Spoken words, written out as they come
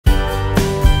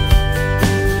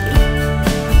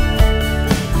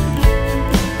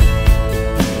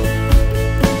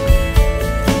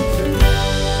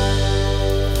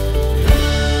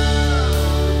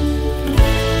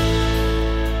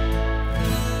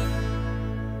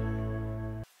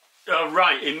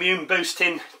Right, immune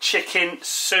boosting chicken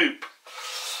soup.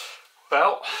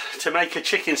 Well, to make a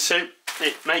chicken soup,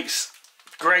 it makes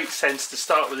great sense to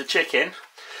start with the chicken.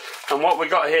 And what we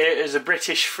got here is a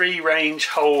British free range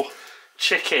whole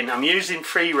chicken. I'm using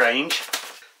free range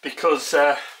because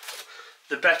the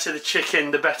better the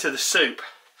chicken, the better the soup.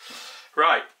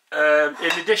 Right,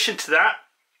 in addition to that,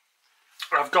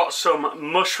 I've got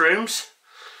some mushrooms.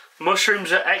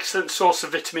 Mushrooms are an excellent source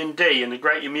of vitamin D and a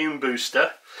great immune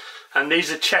booster. And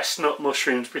these are chestnut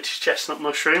mushrooms, British chestnut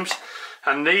mushrooms.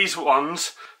 And these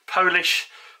ones, Polish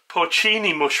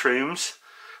porcini mushrooms,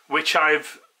 which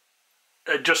I've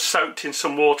just soaked in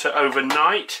some water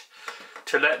overnight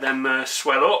to let them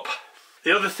swell up.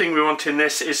 The other thing we want in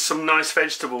this is some nice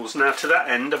vegetables. Now to that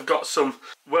end I've got some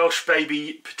Welsh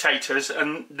baby potatoes,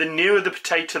 and the newer the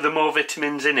potato the more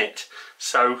vitamins in it.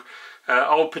 So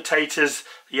old potatoes,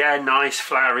 yeah, nice,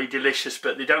 floury, delicious,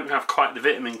 but they don't have quite the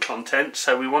vitamin content,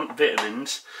 so we want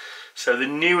vitamins. So the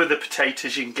newer the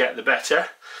potatoes you can get, the better.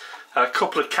 A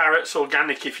couple of carrots,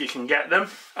 organic if you can get them.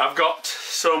 I've got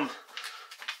some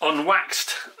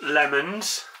unwaxed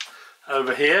lemons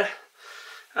over here.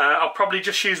 I'll probably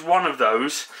just use one of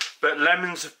those, but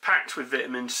lemons are packed with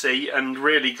vitamin C and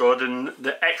really good, and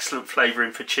they're excellent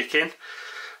flavouring for chicken.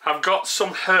 I've got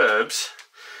some herbs.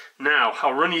 Now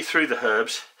I'll run you through the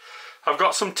herbs. I've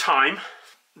got some thyme.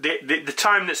 The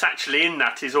thyme that's actually in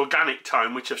that is organic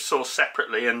thyme, which I've sourced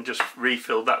separately and just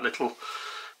refilled that little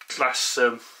glass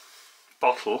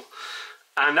bottle.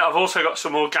 And I've also got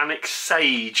some organic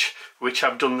sage, which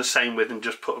I've done the same with and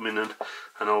just put them in an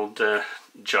old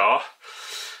jar.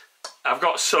 I've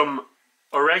got some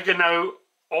oregano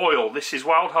oil. This is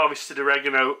wild harvested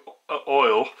oregano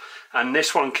oil, and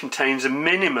this one contains a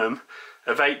minimum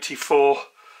of 84%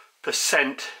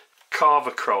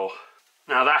 carvacrol.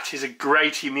 Now that is a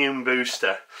great immune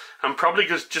booster. I'm probably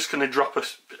just going to drop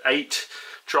 8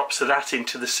 drops of that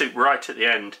into the soup right at the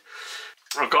end.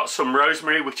 I've got some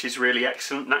rosemary, which is really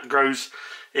excellent. That grows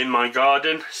in my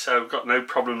garden, so I've got no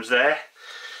problems there.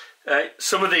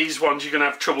 Some of these ones you're going to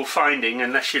have trouble finding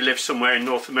unless you live somewhere in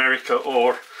North America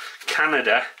or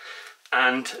Canada.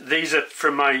 And these are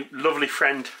from my lovely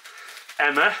friend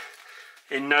Emma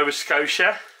in Nova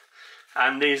Scotia.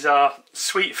 And these are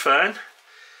sweet fern,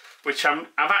 which I've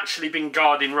actually been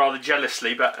guarding rather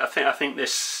jealously, but I think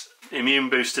this immune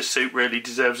booster soup really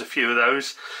deserves a few of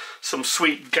those. Some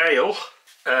sweet gale.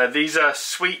 These are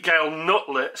sweet gale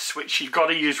nutlets, which you've got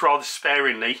to use rather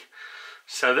sparingly,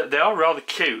 so that they are rather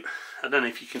cute. I don't know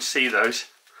if you can see those,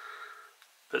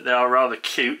 but they are rather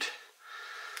cute.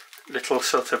 Little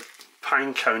sort of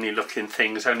pine coney looking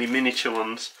things, only miniature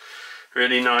ones.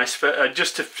 Really nice, but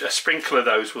just a sprinkle of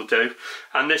those will do.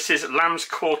 And this is lamb's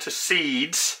quarter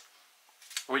seeds,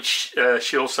 which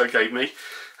she also gave me,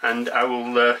 and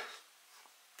I'll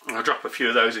drop a few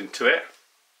of those into it.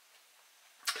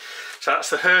 So that's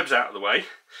the herbs out of the way.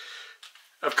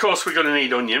 Of course we're going to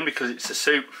need onion because it's a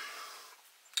soup.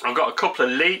 I've got a couple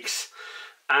of leeks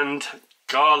and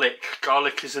garlic.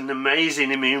 Garlic is an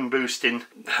amazing immune boosting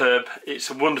herb.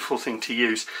 It's a wonderful thing to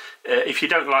use. If you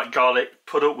don't like garlic,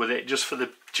 put up with it just for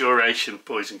the duration,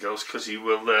 boys and girls, because you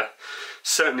will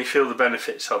certainly feel the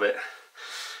benefits of it.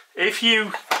 If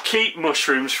you keep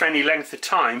mushrooms for any length of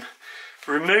time,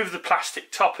 remove the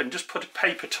plastic top and just put a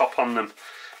paper top on them,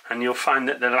 and you'll find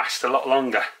that they last a lot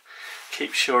longer.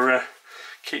 Keeps your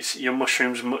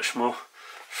mushrooms much more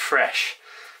fresh.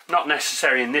 Not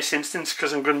necessary in this instance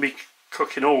because I'm going to be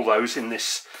cooking all those in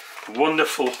this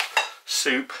wonderful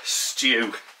soup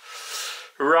stew.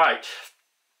 Right,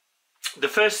 the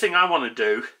first thing I want to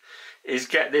do is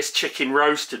get this chicken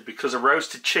roasted, because a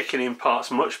roasted chicken imparts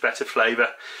much better flavour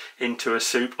into a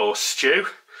soup or stew.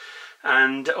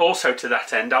 And also to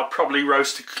that end, I'll probably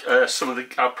roast the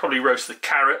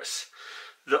carrots,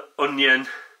 the onion,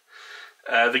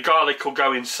 the garlic will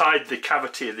go inside the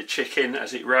cavity of the chicken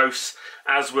as it roasts,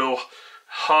 as will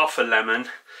half a lemon,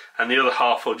 and the other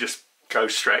half will just go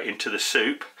straight into the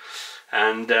soup.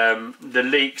 And the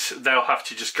leeks, they'll have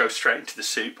to just go straight into the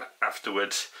soup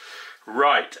afterwards.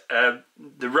 Right,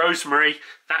 the rosemary,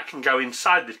 that can go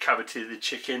inside the cavity of the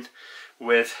chicken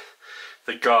with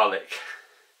the garlic.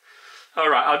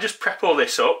 Alright, I'll just prep all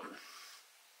this up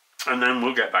and then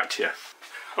we'll get back to you.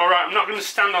 Alright, I'm not going to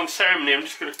stand on ceremony, I'm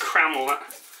just going to cram all that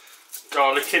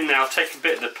garlic in now. I'll take a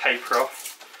bit of the paper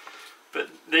off, but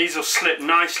these will slip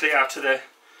nicely out of their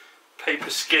paper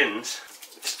skins.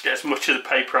 Just get as much of the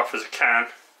paper off as I can,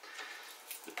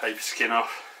 the paper skin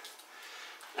off,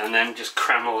 and then just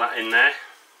cram all that in there.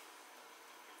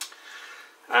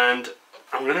 And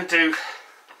I'm going to do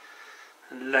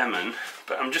a lemon,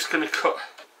 but I'm just going to cut,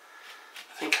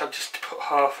 I think I'll just put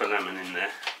half a lemon in there.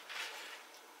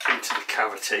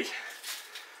 cavity.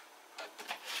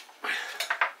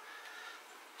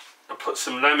 I put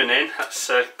some lemon in, that's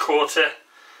a quarter,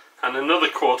 and another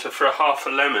quarter for a half a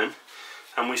lemon.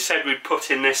 And we said we'd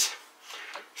put in this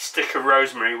stick of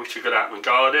rosemary which I got out in the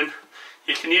garden.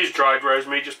 You can use dried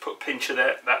rosemary, just put a pinch of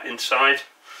that inside.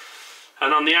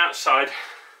 And on the outside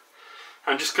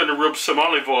I'm just going to rub some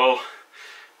olive oil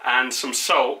and some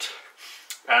salt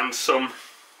and some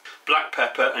black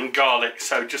pepper and garlic,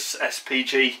 so just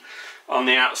SPG on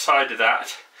the outside of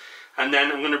that. And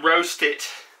then I'm going to roast it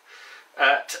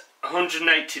at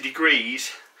 180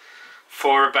 degrees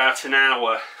for about an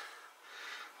hour,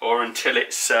 or until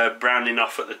it's browning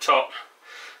off at the top.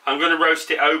 I'm going to roast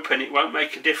it open. It won't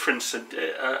make a difference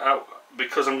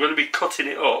because I'm going to be cutting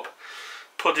it up,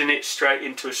 putting it straight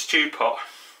into a stew pot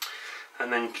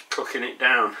and then cooking it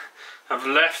down. I've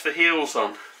left the heels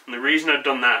on, and the reason I've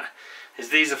done that is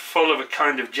these are full of a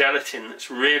kind of gelatin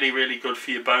that's really, really good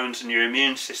for your bones and your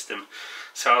immune system,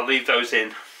 so I'll leave those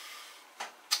in.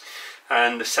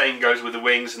 And the same goes with the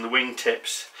wings and the wing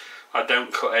tips. I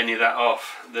don't cut any of that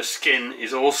off. The skin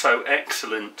is also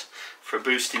excellent for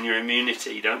boosting your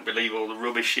immunity. Don't believe all the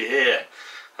rubbish you hear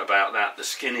about that. The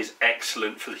skin is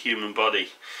excellent for the human body.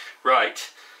 Right,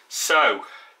 so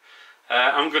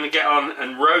I'm going to get on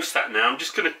and roast that now. I'm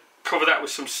just going to cover that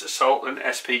with some salt and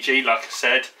SPG, like I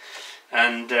said,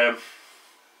 and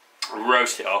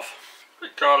roast it off.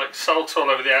 Put garlic, salt all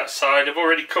over the outside. I've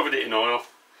already covered it in oil.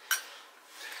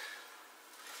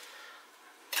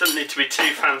 Doesn't need to be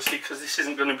too fancy because this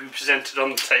isn't going to be presented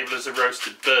on the table as a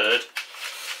roasted bird.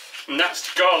 And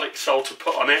that's garlic salt I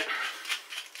put on it.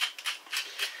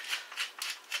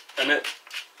 And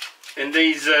in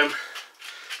these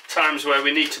times where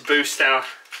we need to boost our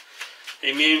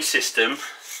immune system,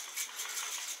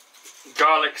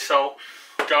 garlic salt,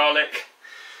 garlic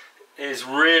is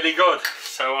really good.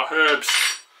 So are herbs,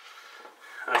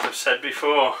 as I've said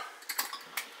before.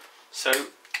 So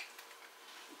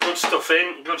good stuff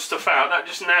in, good stuff out.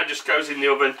 That just goes in the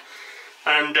oven,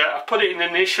 and I put it in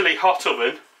an initially hot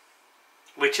oven,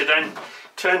 which I then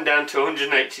turned down to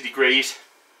 180 degrees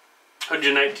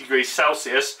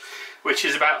Celsius, which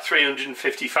is about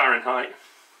 350 Fahrenheit.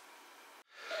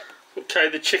 Okay,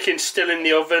 the chicken's still in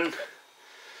the oven.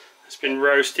 It's been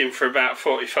roasting for about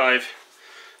 45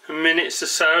 minutes or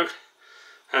so,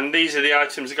 and these are the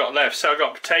items I got left. So I've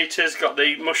got potatoes, got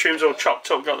the mushrooms all chopped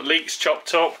up, got the leeks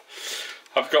chopped up,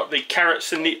 I've got the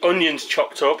carrots and the onions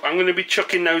chopped up. I'm going to be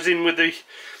chucking those in with the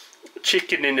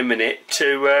chicken in a minute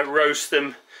to roast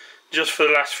them just for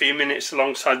the last few minutes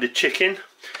alongside the chicken.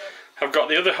 I've got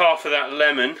the other half of that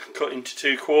lemon cut into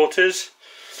 2/4.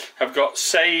 I've got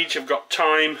sage, I've got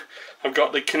thyme, I've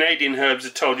got the Canadian herbs I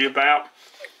told you about.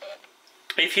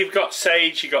 If you've got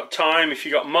sage, you've got thyme, if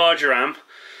you've got marjoram,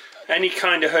 any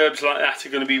kind of herbs like that are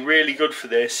going to be really good for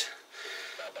this.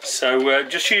 So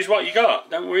just use what you got,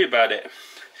 don't worry about it.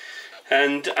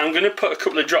 And I'm going to put a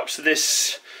couple of drops of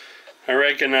this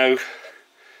oregano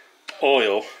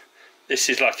oil. This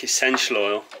is like essential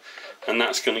oil, and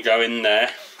that's going to go in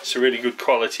there. It's a really good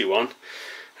quality one.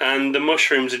 And the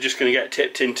mushrooms are just going to get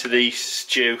tipped into the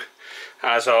stew,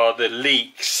 as are the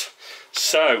leeks.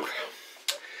 So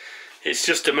it's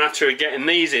just a matter of getting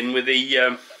these in with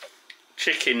the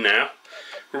chicken now,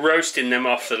 roasting them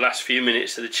off the last few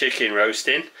minutes of the chicken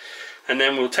roasting, and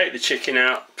then we'll take the chicken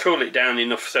out, cool it down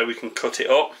enough so we can cut it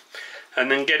up, and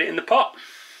then get it in the pot.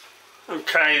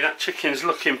 Okay, that chicken's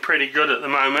looking pretty good at the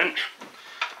moment.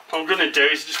 What I'm going to do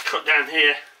is just cut down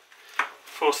here,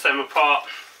 force them apart.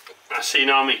 I've seen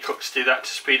army cooks do that to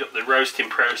speed up the roasting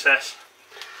process.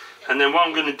 And then what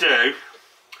I'm going to do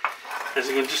is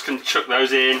I'm just going to chuck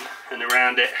those in and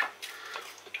around it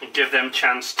and give them a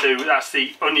chance to, that's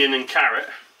the onion and carrot.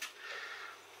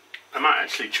 I might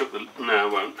actually chuck the, no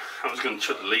I won't. I was going to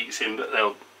chuck the leeks in, but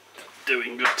they'll do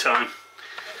in good time.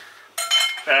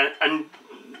 And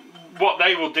what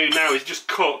they will do now is just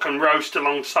cook and roast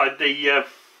alongside the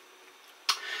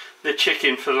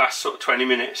chicken for the last sort of 20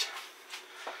 minutes.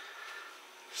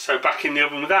 So back in the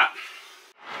oven with that.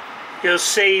 You'll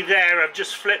see there I've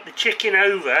just flipped the chicken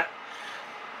over,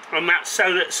 and that's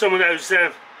so that some of those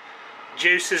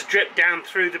juices drip down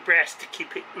through the breast to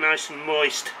keep it nice and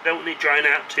moist. Don't want it drying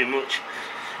out too much.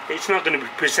 It's not going to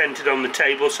be presented on the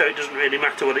table, so it doesn't really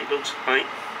matter what it looks like.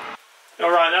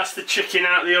 Alright, that's the chicken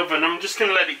out of the oven. I'm just going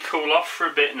to let it cool off for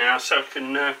a bit now so I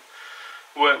can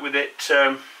work with it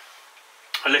a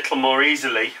little more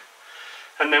easily.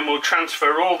 And then we'll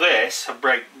transfer all this, I'll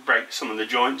break some of the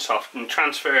joints off and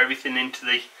transfer everything into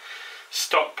the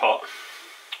stock pot,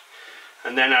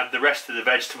 and then add the rest of the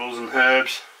vegetables and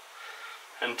herbs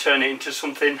and turn it into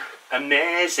something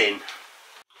amazing.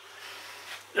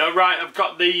 Right, I've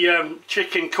got the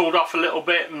chicken cooled off a little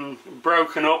bit and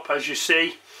broken up, as you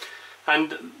see,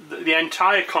 and the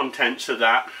entire contents of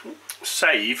that,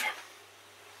 save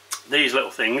these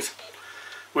little things,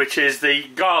 which is the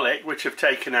garlic, which I've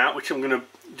taken out, which I'm going to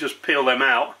just peel them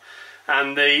out,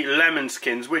 and the lemon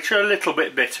skins, which are a little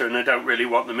bit bitter, and I don't really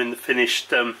want them in the finished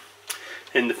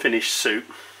soup.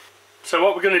 So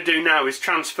what we're going to do now is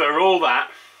transfer all that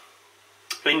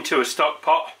into a stock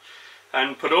pot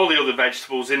and put all the other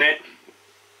vegetables in it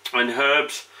and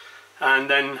herbs, and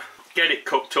then get it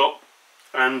cooked up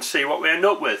and see what we end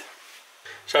up with.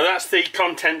 So that's the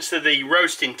contents of the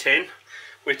roasting tin,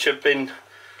 which have been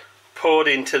poured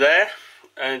into there,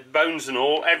 and bones and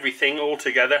all, everything all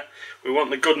together. We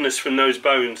want the goodness from those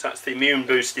bones, that's the immune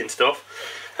boosting stuff.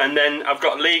 And then I've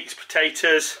got leeks,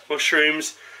 potatoes,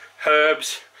 mushrooms,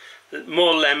 herbs,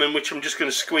 more lemon, which I'm just going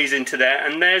to squeeze into there,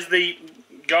 and there's the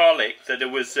garlic that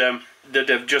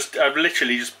I've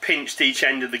literally just pinched each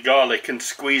end of the garlic and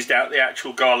squeezed out the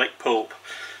actual garlic pulp.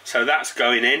 So that's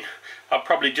going in. I'll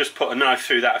probably just put a knife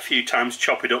through that a few times,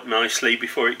 chop it up nicely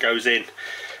before it goes in,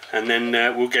 and then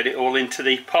we'll get it all into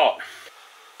the pot.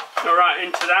 Alright,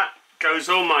 into that goes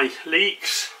all my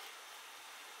leeks,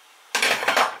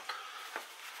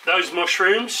 those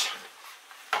mushrooms,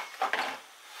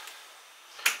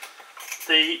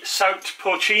 the soaked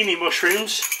porcini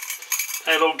mushrooms,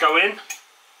 they'll all go in.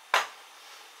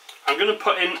 I'm going to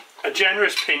put in a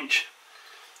generous pinch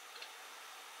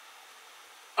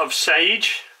of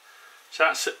sage, so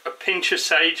that's a pinch of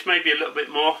sage, maybe a little bit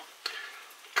more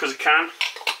because I can.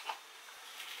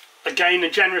 Again, a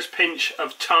generous pinch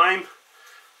of thyme.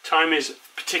 Thyme is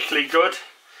particularly good.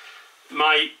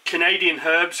 My Canadian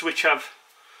herbs, which I've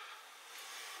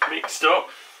mixed up,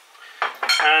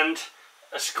 and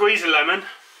a squeeze of lemon,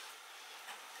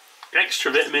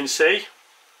 extra vitamin C.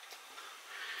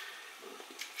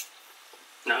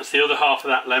 That's the other half of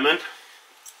that lemon.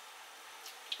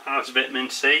 That's vitamin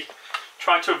C.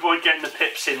 Try to avoid getting the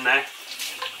pips in there.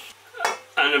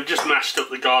 And I've just mashed up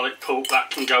the garlic pulp, that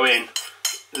can go in.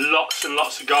 Lots and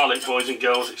lots of garlic, boys and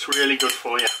girls, it's really good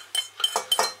for you.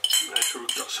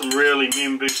 We've got some really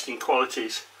immune boosting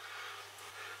qualities.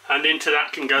 And into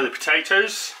that can go the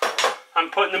potatoes.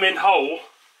 I'm putting them in whole.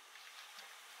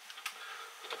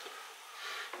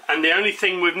 And the only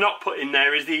thing we've not put in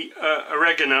there is the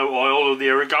oregano oil, or the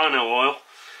oregano oil,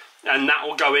 and that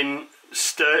will go in.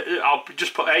 I'll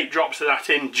just put 8 drops of that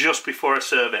in just before I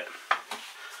serve it.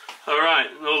 Alright,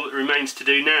 all that remains to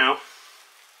do now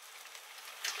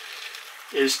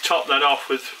is top that off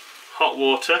with hot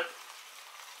water.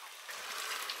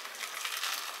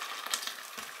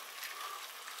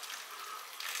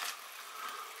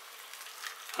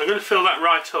 I'm going to fill that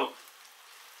right up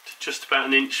to just about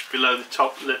an inch below the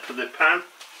top lip of the pan,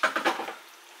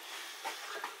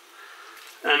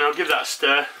 and I'll give that a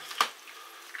stir,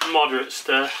 a moderate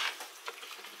stir.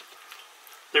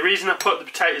 The reason I put the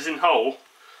potatoes in whole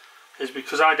is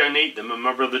because I don't eat them and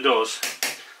my brother does,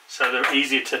 so they're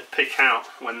easier to pick out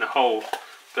when they're whole.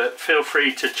 But feel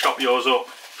free to chop yours up,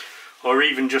 or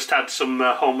even just add some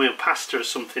wholemeal pasta or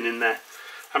something in there.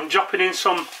 I'm dropping in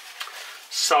some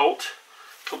salt,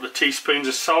 a couple of teaspoons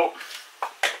of salt,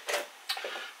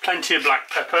 plenty of black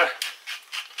pepper,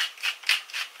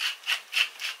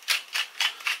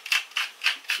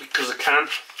 because I can,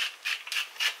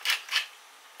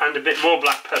 and a bit more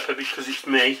black pepper because it's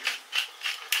me.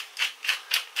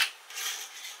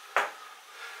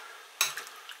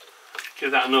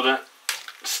 Give that another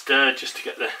stir just to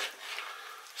get the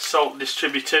salt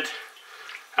distributed.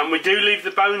 And we do leave the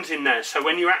bones in there, so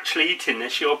when you're actually eating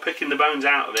this, you're picking the bones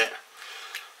out of it.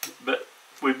 But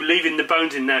we're leaving the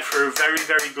bones in there for a very,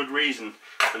 very good reason,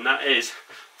 and that is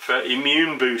for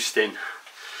immune boosting.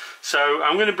 So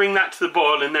I'm going to bring that to the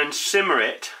boil and then simmer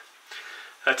it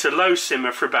at a low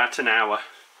simmer for about an hour,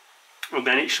 and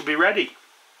then it should be ready.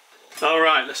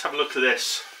 Alright, let's have a look at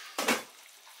this.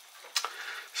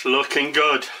 It's looking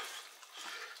good.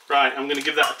 Right, I'm going to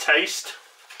give that a taste.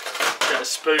 Get a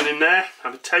spoon in there,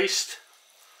 have a taste.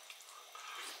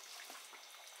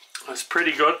 That's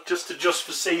pretty good. Just adjust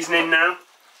for seasoning now.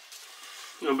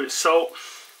 A little bit of salt,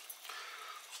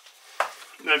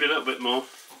 maybe a little bit more,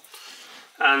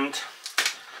 and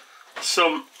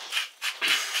some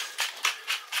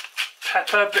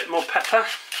pepper, a bit more pepper.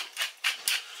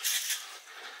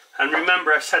 And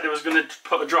remember, I said I was going to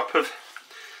put a drop of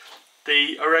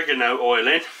the oregano oil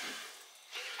in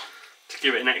to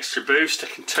give it an extra boost. I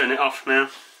can turn it off now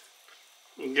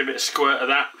and give it a squirt of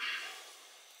that.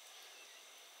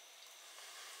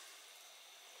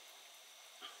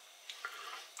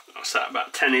 That's that,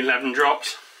 about 10-11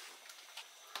 drops.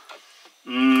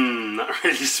 That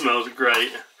really smells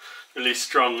great. Really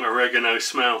strong oregano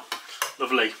smell.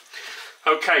 Lovely.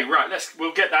 Okay, right,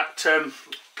 we'll get that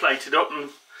plated up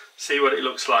and see what it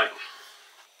looks like.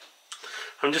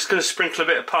 I'm just going to sprinkle a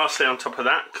bit of parsley on top of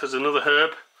that, because another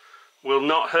herb will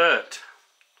not hurt.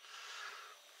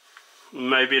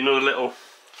 Maybe another little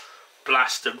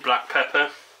blast of black pepper,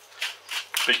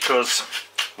 because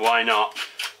why not?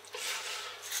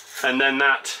 And then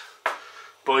that,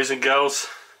 boys and girls,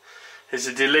 is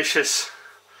a delicious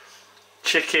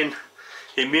chicken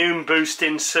immune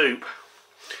boosting soup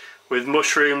with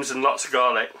mushrooms and lots of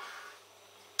garlic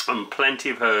and plenty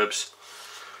of herbs.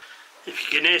 If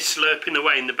you can hear slurping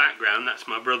away in the background, that's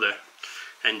my brother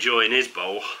enjoying his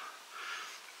bowl,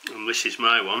 and this is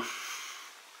my one.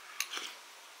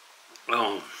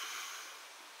 Oh,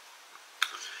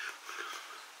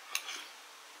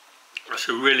 that's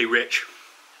a really rich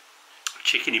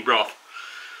chickeny broth.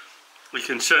 We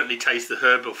can certainly taste the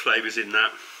herbal flavours in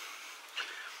that,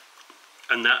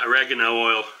 and that oregano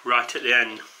oil right at the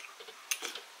end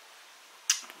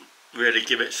really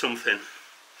give it something.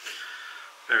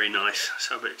 Very nice. Let's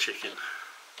have a bit of chicken.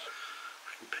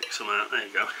 I can pick some out. There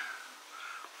you go.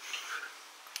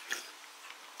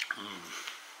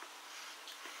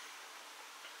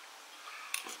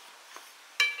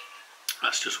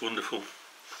 That's just wonderful.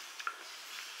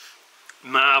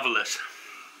 Marvellous.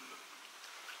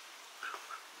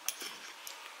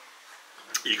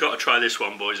 You've got to try this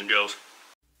one, boys and girls.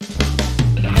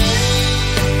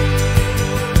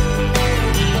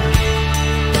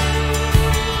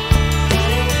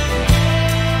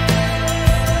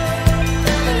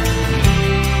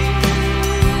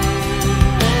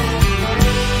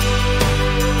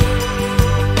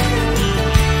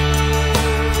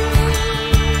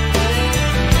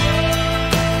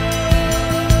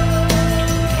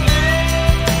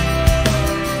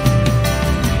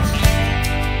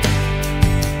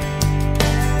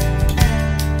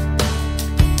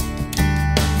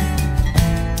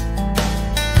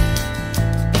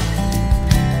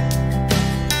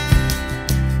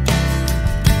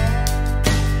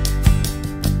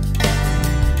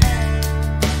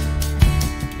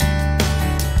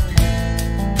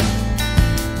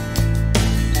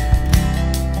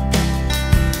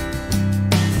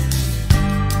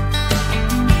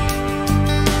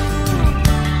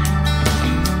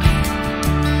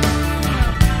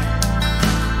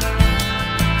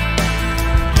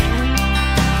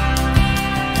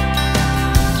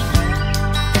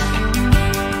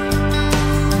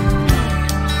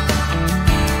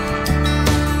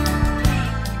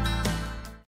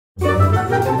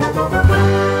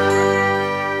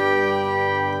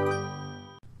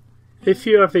 If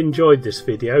you have enjoyed this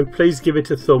video, please give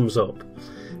it a thumbs up.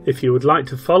 If you would like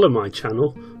to follow my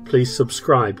channel, please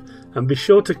subscribe and be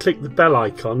sure to click the bell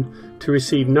icon to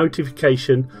receive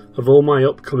notification of all my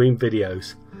upcoming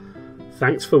videos.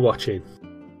 Thanks for watching.